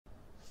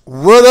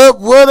What up,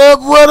 what up,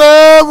 what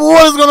up?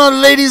 What is going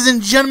on, ladies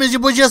and gentlemen? It's your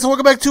boy Jess, and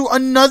welcome back to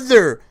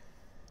another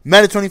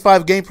Madden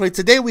 25 gameplay.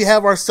 Today we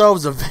have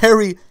ourselves a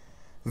very,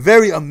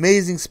 very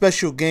amazing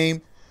special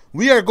game.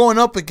 We are going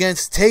up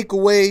against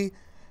Takeaway.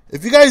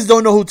 If you guys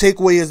don't know who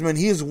Takeaway is, man,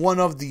 he is one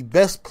of the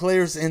best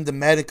players in the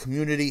Madden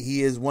community.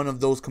 He is one of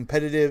those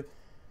competitive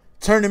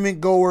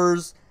tournament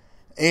goers,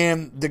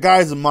 and the guy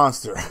is a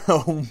monster.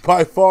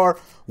 By far,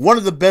 one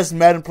of the best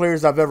Madden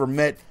players I've ever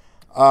met.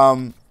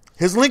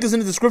 His link is in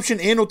the description.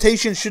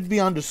 Annotation should be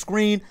on the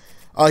screen.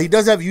 He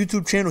does have a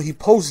YouTube channel. He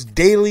posts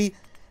daily.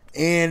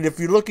 And if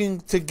you're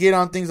looking to get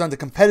on things on the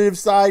competitive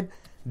side,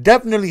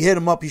 definitely hit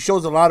him up. He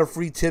shows a lot of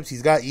free tips.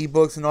 He's got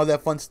ebooks and all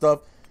that fun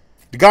stuff.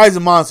 The guy's a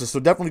monster, so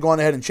definitely go on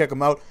ahead and check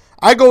him out.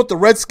 I go with the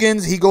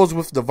Redskins. He goes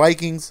with the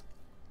Vikings.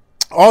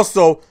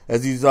 Also,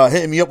 as he's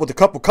hitting me up with a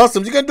couple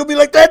customs, you gonna do me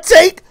like that,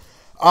 Take?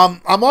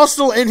 I'm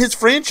also in his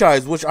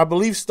franchise, which I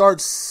believe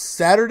starts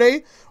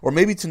Saturday or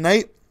maybe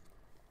tonight.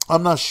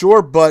 I'm not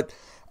sure, but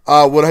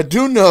what I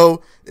do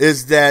know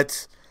is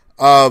that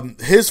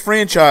his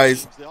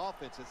franchise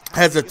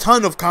has a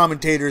ton of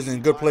commentators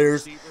and good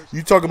players.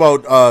 You talk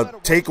about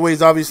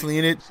Takeaways, obviously,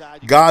 in it.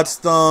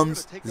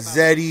 Godstums,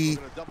 Zeddy,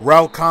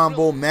 Route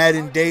Combo,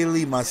 Madden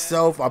Daily,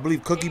 myself. I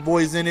believe Cookie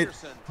Boy's in it.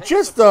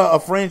 Just a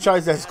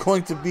franchise that's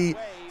going to be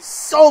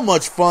so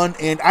much fun,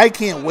 and I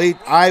can't wait.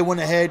 I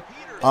went ahead.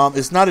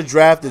 It's not a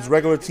draft. It's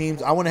regular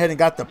teams. I went ahead and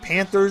got the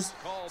Panthers.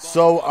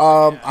 So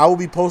I will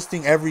be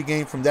posting every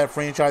game from that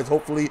franchise.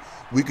 Hopefully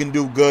we can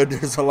do good.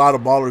 There's a lot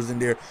of ballers in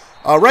there.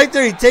 Right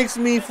there, he takes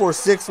me for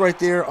 6 right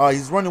there.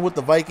 He's running with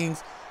the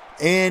Vikings.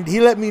 And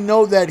he let me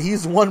know that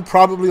he's won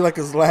probably like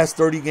his last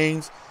 30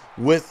 games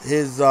with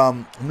his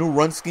new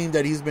run scheme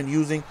that he's been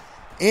using.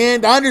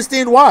 And I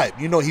understand why.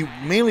 You know, he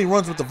mainly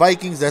runs with the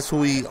Vikings. That's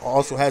who he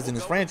also has in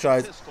his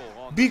franchise.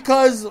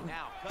 Because,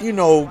 you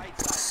know,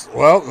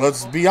 well,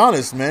 let's be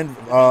honest, man.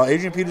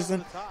 Adrian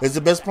Peterson is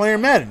the best player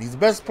in Madden. He's the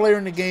best player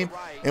in the game.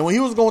 And when he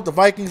was going with the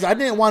Vikings, I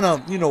didn't want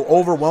to, you know,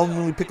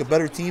 overwhelmingly pick a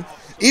better team,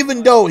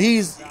 even though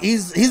he's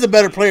a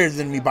better player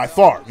than me by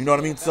far. You know what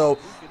I mean? So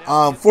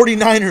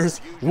 49ers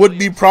would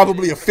be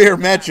probably a fair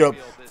matchup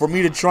for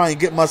me to try and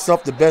get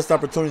myself the best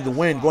opportunity to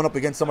win going up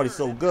against somebody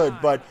so good.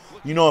 But,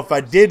 you know, if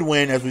I did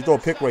win, as we throw a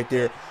pick right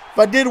there, if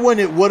I did win,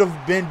 it would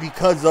have been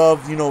because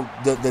of, you know,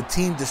 the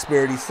team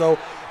disparity. So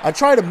I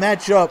try to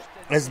match up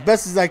as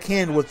best as I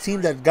can with a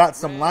team that got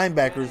some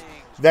linebackers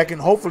that can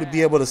hopefully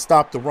be able to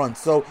stop the run.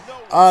 So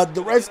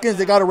the Redskins,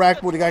 they got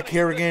Arakpo, they got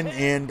Kerrigan,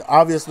 and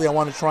obviously I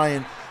want to try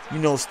and, you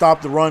know,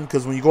 stop the run,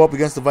 because when you go up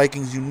against the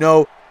Vikings, you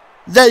know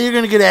that you're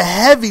going to get a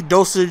heavy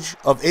dosage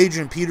of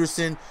Adrian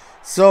Peterson.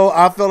 So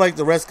I felt like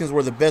the Redskins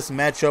were the best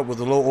matchup with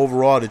a low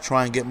overall to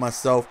try and get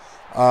myself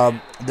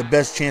the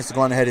best chance to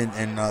go on ahead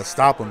and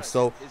stop him.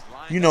 So,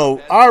 you know,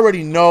 I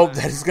already know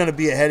that it's going to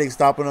be a headache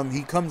stopping him.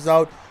 He comes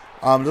out,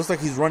 looks like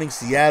he's running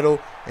Seattle,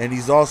 and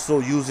he's also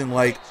using,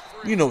 like,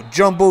 you know,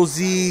 Jumbo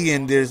Z,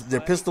 and there's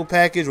their pistol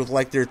package with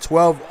like their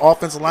 12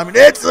 offensive linemen.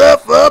 It's a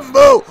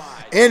fumble,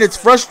 and it's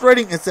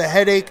frustrating. It's a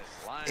headache,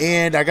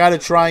 and I got to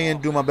try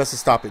and do my best to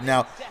stop it.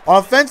 Now,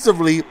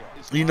 offensively,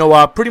 you know,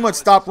 I pretty much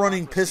stopped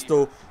running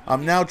pistol.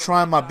 I'm now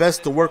trying my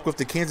best to work with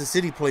the Kansas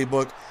City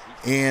playbook,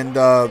 and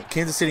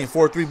Kansas City in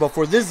 4-3. But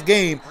for this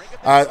game,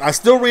 I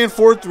still ran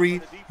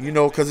 4-3, you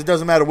know, because it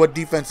doesn't matter what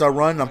defense I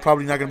run. I'm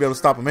probably not going to be able to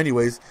stop them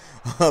anyways.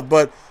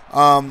 But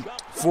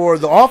for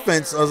the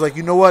offense, I was like,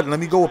 you know what? Let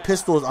me go with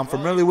pistols. I'm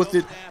familiar with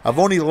it. I've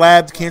only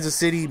labbed Kansas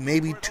City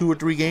maybe 2 or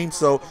 3 games.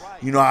 So,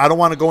 you know, I don't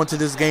want to go into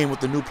this game with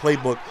the new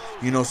playbook,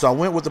 you know. So I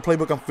went with the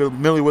playbook I'm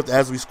familiar with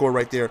as we score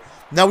right there.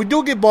 Now, we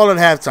do get ball at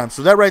halftime.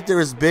 So that right there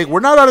is big. We're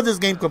not out of this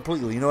game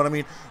completely. You know what I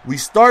mean? We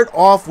start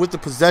off with the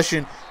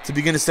possession to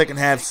begin the second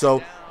half.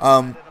 So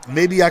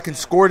maybe I can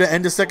score to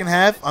end the second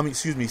half.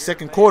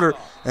 Second quarter,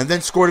 and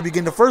then score to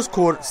begin the first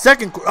quarter.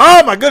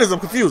 Oh, my goodness, I'm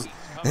confused.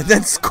 And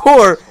then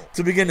score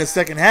to begin the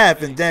second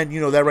half, and then,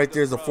 you know, that right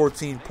there is a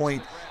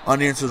 14-point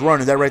unanswered run,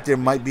 and that right there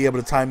might be able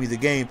to tie me the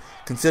game,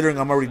 considering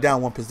I'm already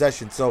down 1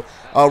 possession. So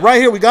right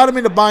here, we got him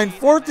in the bind,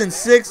 4th and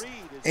 6,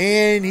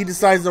 and he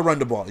decides to run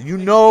the ball. You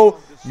know,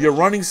 your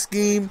running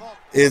scheme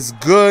is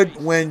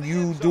good when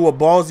you do a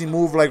ballsy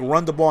move like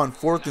run the ball on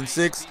 4th and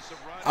 6.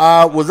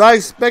 Was I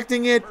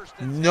expecting it?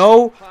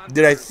 No.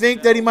 Did I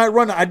think that he might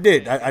run? I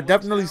did. I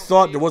definitely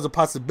thought there was a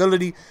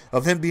possibility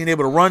of him being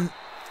able to run.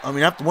 I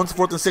mean, after once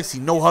 4th and 6, he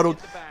no-huddled,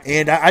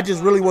 and I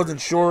just really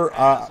wasn't sure.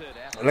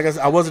 Like I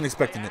said, I wasn't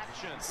expecting it.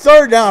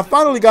 3rd down, I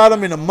finally got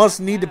him in a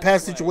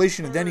must-need-to-pass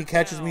situation, and then he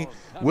catches me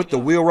with the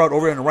wheel route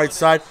over on the right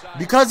side.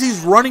 Because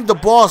he's running the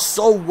ball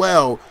so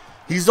well,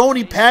 he's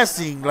only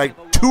passing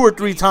like 2 or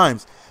 3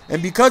 times.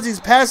 And because he's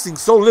passing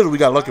so little, we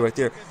got lucky right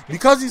there.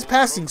 Because he's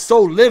passing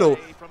so little,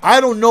 I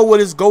don't know what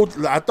his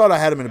go-to. I thought I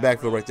had him in the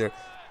backfield right there.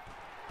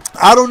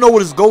 I don't know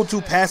what his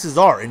go-to passes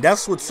are, and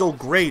that's what's so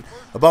great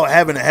about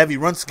having a heavy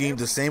run scheme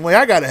the same way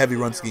I got a heavy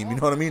run scheme. You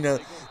know what I mean?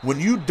 When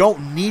you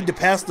don't need to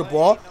pass the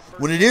ball,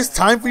 when it is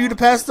time for you to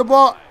pass the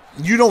ball,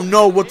 you don't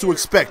know what to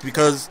expect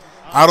because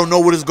I don't know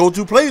what his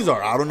go-to plays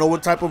are. I don't know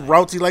what type of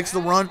routes he likes to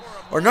run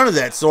or none of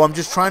that. So I'm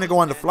just trying to go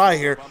on the fly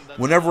here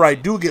whenever I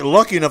do get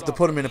lucky enough to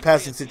put him in a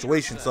passing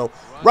situation. So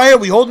right here,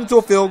 we hold him to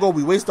a field goal.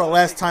 We waste our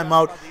last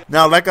timeout.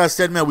 Now, like I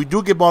said, man, we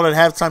do get ball at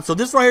halftime. So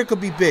this right here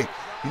could be big.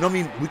 You know what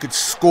I mean? We could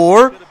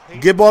score,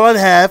 get ball at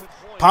half,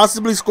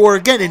 possibly score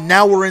again, and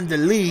now we're in the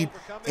lead.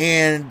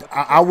 And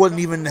I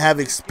wouldn't even have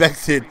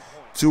expected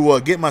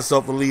to get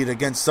myself a lead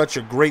against such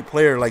a great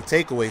player like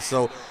Takeaway.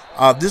 So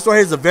this right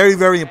here is a very,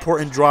 very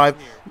important drive.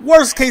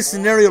 Worst case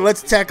scenario,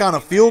 let's tack on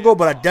a field goal,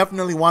 but I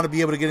definitely want to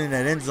be able to get in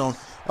that end zone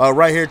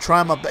right here.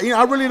 Try my best. You know,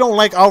 I really don't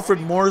like Alfred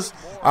Morris.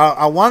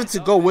 I wanted to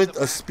go with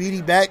a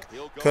speedy back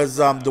because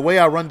the way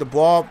I run the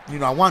ball, you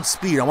know, I want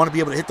speed. I want to be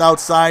able to hit the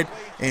outside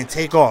and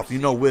take off. You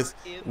know, with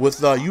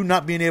you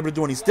not being able to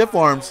do any stiff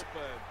arms,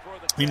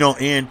 you know,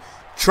 and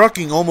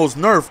trucking almost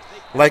nerfed.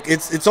 Like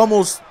it's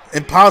almost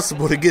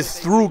impossible to get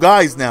through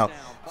guys now.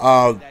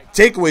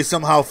 Takeaway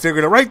somehow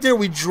figured it. Right there,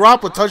 we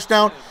drop a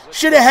touchdown.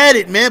 Should have had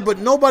it, man, but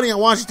nobody in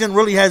Washington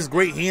really has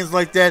great hands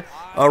like that.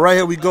 Right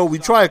here we go. We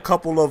try a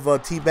couple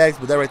of T-bags,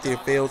 but that right there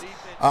fails.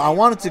 I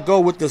wanted to go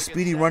with the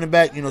speedy running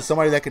back, you know,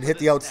 somebody that could hit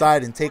the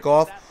outside and take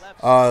off.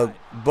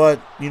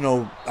 But, you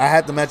know, I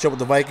had to match up with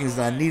the Vikings,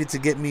 and I needed to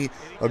get me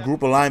a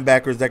group of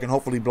linebackers that can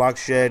hopefully block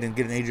Shed and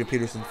get an Adrian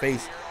Peterson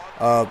face.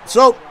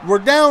 So we're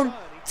down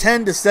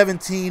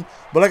 10-17,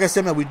 but like I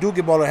said, man, we do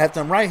get ball at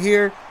halftime. Right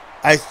here,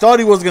 I thought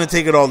he was going to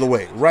take it all the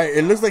way, right?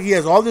 It looks like he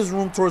has all this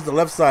room towards the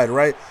left side,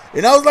 right?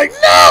 And I was like,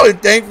 no!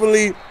 And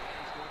thankfully,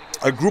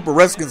 a group of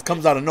Redskins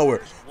comes out of nowhere.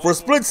 For a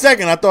split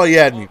second, I thought he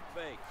had me.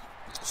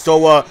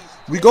 So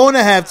we go into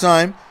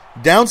halftime,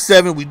 down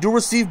 7. We do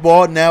receive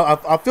ball. Now,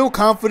 I feel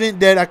confident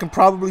that I can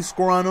probably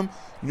score on him.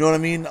 You know what I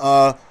mean?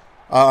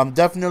 I'm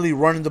definitely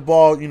running the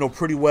ball, you know,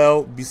 pretty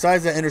well.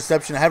 Besides that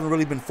interception, I haven't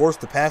really been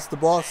forced to pass the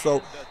ball.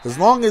 So as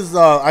long as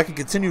I can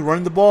continue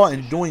running the ball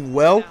and doing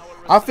well,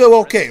 I feel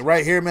okay.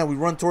 Right here, man, we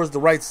run towards the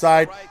right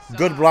side.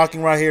 Good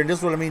blocking right here. And this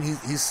is what I mean.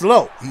 He's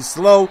slow. He's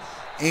slow,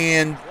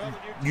 and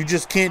you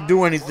just can't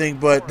do anything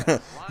but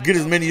get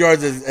as many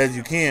yards as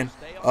you can.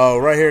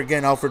 Right here,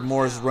 again, Alfred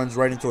Morris runs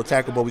right into a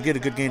tackle, but we get a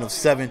good gain of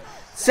 7.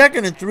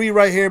 2nd and 3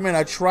 right here, man.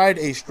 I tried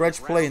a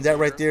stretch play, and that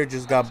right there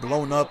just got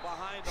blown up.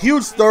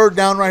 Huge 3rd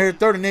down right here,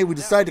 3rd and 8. We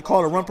decided to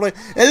call a run play.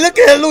 And look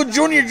at that little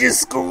junior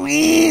just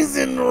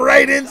squeezing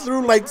right in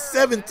through like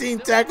 17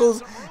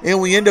 tackles.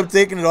 And we end up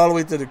taking it all the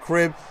way to the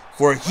crib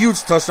for a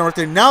huge touchdown right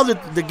there. Now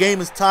that the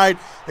game is tied,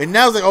 and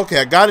now it's like, okay,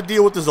 I got to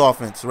deal with this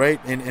offense, right?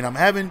 And I'm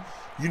having,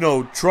 you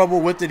know, trouble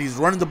with it. He's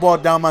running the ball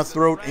down my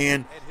throat.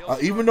 And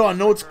even though I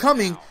know it's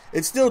coming,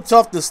 it's still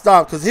tough to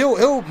stop because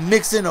he'll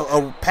mix in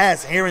a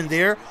pass here and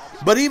there.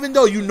 But even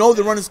though you know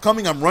the run is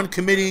coming, I'm run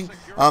committing,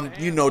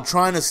 you know,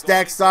 trying to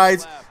stack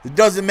sides. It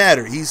doesn't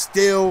matter. He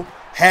still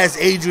has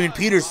Adrian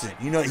Peterson.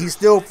 You know, he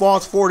still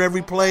falls forward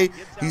every play.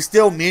 He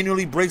still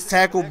manually breaks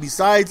tackle.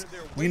 Besides,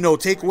 you know,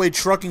 take away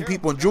trucking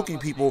people and juking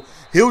people,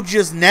 he'll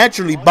just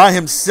naturally by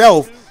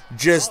himself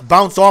just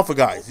bounce off of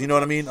guys. You know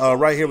what I mean?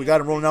 Right here, we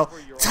got him rolling out.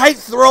 Tight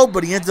throw,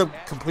 but he ends up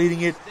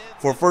completing it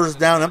for 1st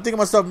down. I'm thinking to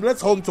myself,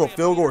 let's hold him to a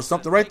field goal or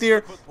something right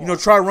there. You know,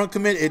 try run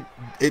commit.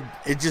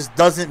 It just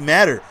doesn't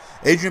matter.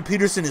 Adrian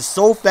Peterson is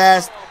so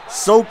fast,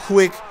 so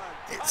quick,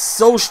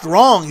 so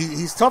strong.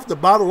 He's tough to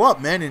bottle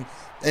up, man.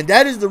 And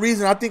that is the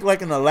reason I think,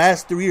 like in the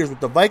last 3 years with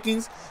the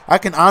Vikings, I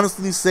can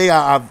honestly say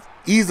I've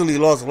easily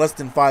lost less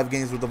than 5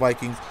 games with the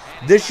Vikings.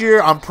 This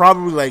year, I'm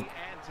probably like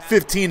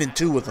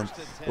 15-2 with them.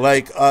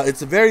 Like,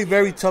 it's a very,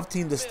 very tough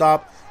team to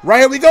stop. Right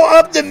here, we go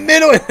up the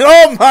middle. And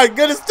oh, my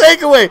goodness,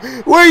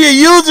 takeaway. Where are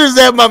your users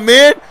at, my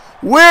man?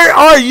 Where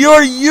are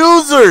your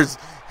users?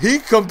 He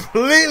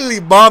completely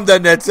bombed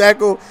on that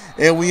tackle,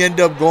 and we end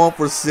up going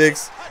for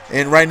 6.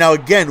 And right now,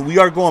 again, we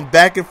are going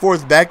back and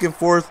forth, back and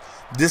forth.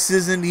 This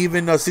isn't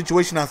even a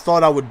situation I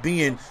thought I would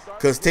be in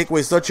because Takeaway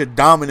is such a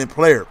dominant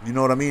player. You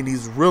know what I mean?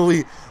 He's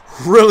really,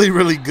 really,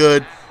 really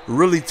good,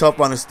 really tough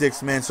on the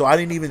sticks, man. So I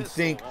didn't even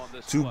think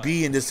to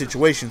be in this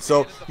situation.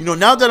 So, you know,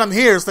 now that I'm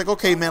here, it's like,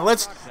 okay, man,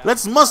 let's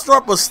muster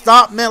up a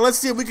stop, man. Let's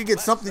see if we can get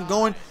something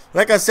going.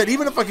 Like I said,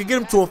 even if I could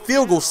get him to a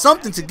field goal,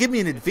 something to give me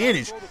an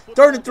advantage.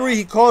 3rd and 3,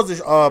 he calls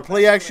the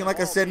play action. Like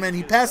I said, man,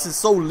 he passes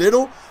so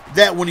little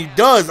that when he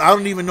does, I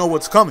don't even know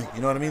what's coming.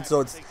 You know what I mean?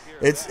 So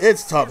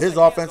it's tough. His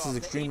offense is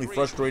extremely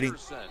frustrating.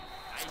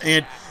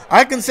 And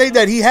I can say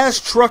that he has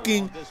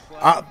trucking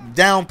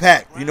down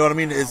pat. You know what I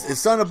mean? It's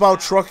something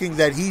about trucking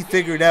that he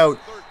figured out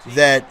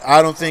that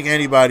I don't think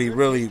anybody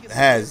really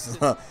has.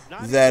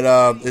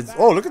 It's,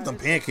 oh, look at them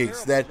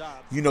pancakes. That,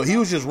 you know, he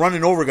was just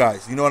running over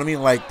guys. You know what I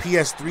mean? Like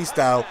PS3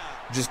 style,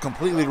 just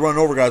completely run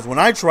over guys. When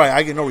I try,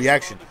 I get no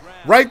reaction.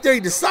 Right there,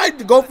 he decided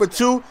to go for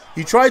 2.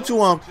 He tried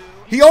to,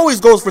 he always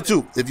goes for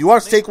 2. If you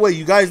watch Takeaway,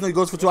 you guys know he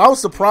goes for 2. I was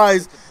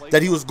surprised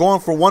that he was going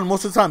for 1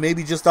 most of the time,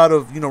 maybe just out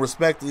of, you know,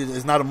 respect.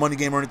 It's not a money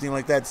game or anything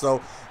like that.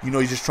 So, you know,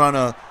 he's just trying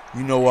to,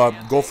 you know,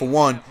 go for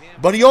 1.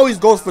 But he always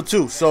goes for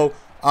 2. So,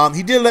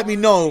 he did let me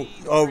know,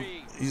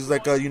 He's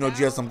like, you know,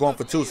 GS, I'm going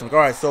for 2. So I'm like, all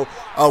right. So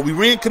we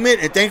ran commit,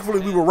 and thankfully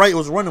we were right. It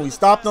was running. We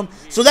stopped them.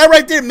 So that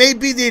right there may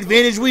be the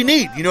advantage we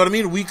need. You know what I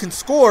mean? We can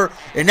score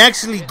and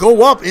actually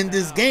go up in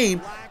this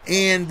game,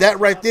 and that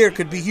right there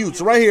could be huge.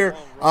 So right here,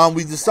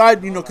 we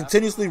decide, you know,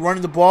 continuously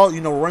running the ball.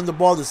 You know, running the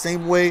ball the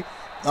same way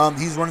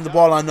he's running the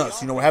ball on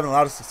us. You know, we're having a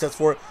lot of success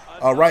for it.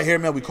 Right here,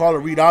 man, we call a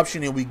read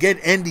option, and we get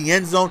in the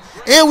end zone,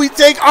 and we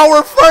take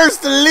our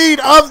first lead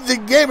of the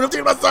game. And I'm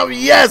thinking to myself,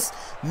 yes.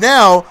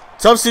 Now,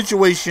 tough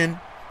situation.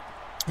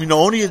 You know,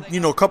 only, you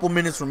know, a couple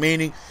minutes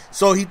remaining.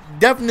 So he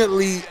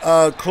definitely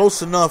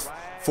close enough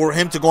for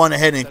him to go on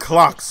ahead and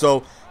clock.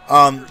 So,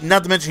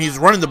 not to mention he's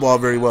running the ball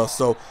very well.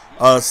 So,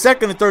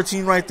 2nd and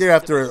 13 right there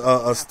after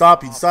a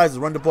stop. He decides to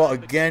run the ball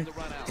again,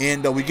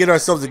 and we get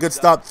ourselves a good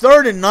stop.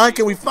 3rd and 9.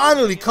 Can we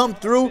finally come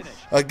through?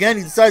 Again,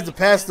 he decides to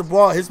pass the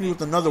ball, hits me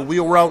with another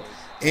wheel route.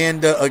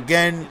 And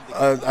again,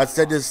 I've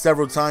said this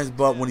several times,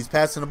 but when he's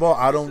passing the ball,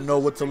 I don't know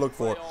what to look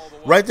for.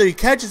 Right there, he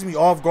catches me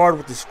off guard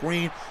with the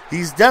screen.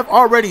 He's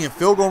already in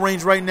field goal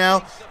range right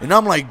now. And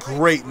I'm like,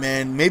 great,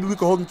 man. Maybe we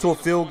can hold him to a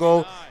field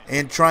goal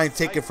and try and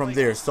take it from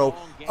there. So,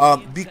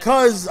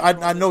 because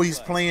I know he's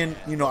playing,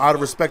 you know, out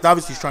of respect.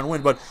 Obviously, he's trying to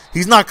win, but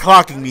he's not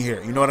clocking me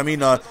here. You know what I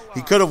mean?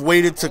 He could have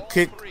waited to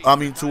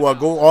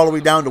go all the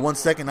way down to 1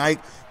 second hike,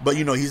 but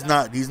you know he's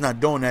not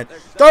doing that.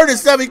 3rd and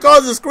 7, he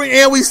calls the screen,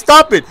 and we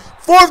stop it.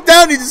 4th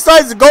down, he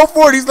decides to go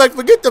for it. He's like,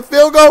 forget the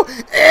field goal,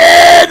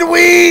 and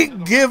we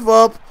give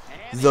up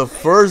the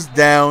first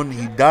down.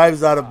 He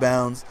dives out of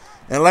bounds.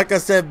 And like I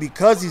said,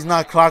 because he's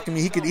not clocking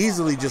me, he could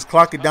easily just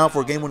clock it down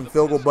for a game-winning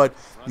field goal. But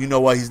you know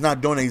what? He's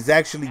not doing it. He's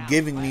actually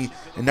giving me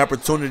an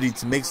opportunity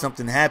to make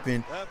something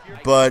happen.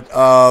 But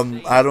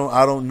I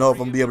don't know if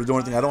I'm gonna be able to do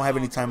anything. I don't have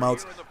any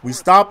timeouts. We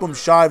stop him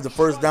shy of the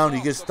first down.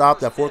 He gets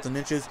stopped at 4th and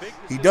inches.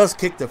 He does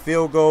kick the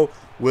field goal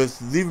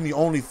with leaving me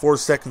only 4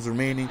 seconds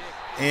remaining.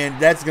 And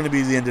that's going to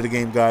be the end of the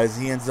game, guys.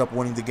 He ends up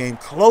winning the game.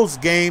 Close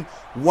game.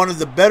 One of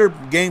the better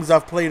games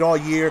I've played all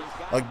year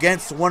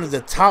against one of the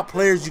top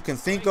players you can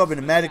think of in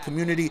the Madden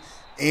community.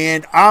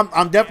 And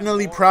I'm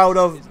definitely proud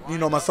of, you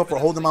know, myself for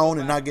holding my own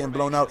and not getting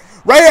blown out.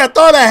 Right here, I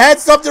thought I had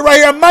something right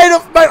here. I might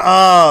have.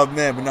 Oh,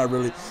 man, but not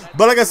really.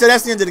 But like I said,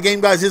 that's the end of the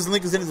game, guys. His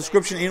link is in the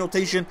description.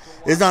 Annotation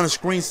is on the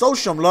screen. So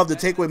show him love, the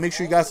takeaway. Make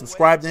sure you guys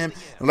subscribe to him.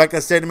 And like I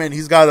said, man,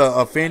 he's got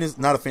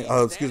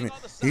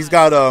he's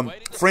got a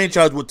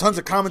franchise with tons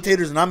of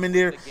commentators, and I'm in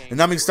there,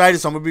 and I'm excited.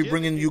 So I'm going to be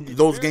bringing you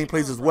those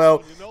gameplays as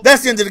well.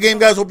 That's the end of the game,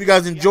 guys. Hope you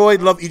guys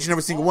enjoyed. Love each and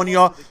every single one of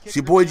y'all. It's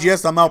your boy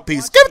GS. I'm out.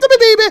 Peace. Give it to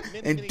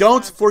me, baby. And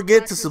don't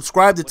forget to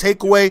subscribe to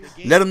Takeaway.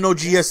 Let them know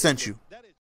GS sent you.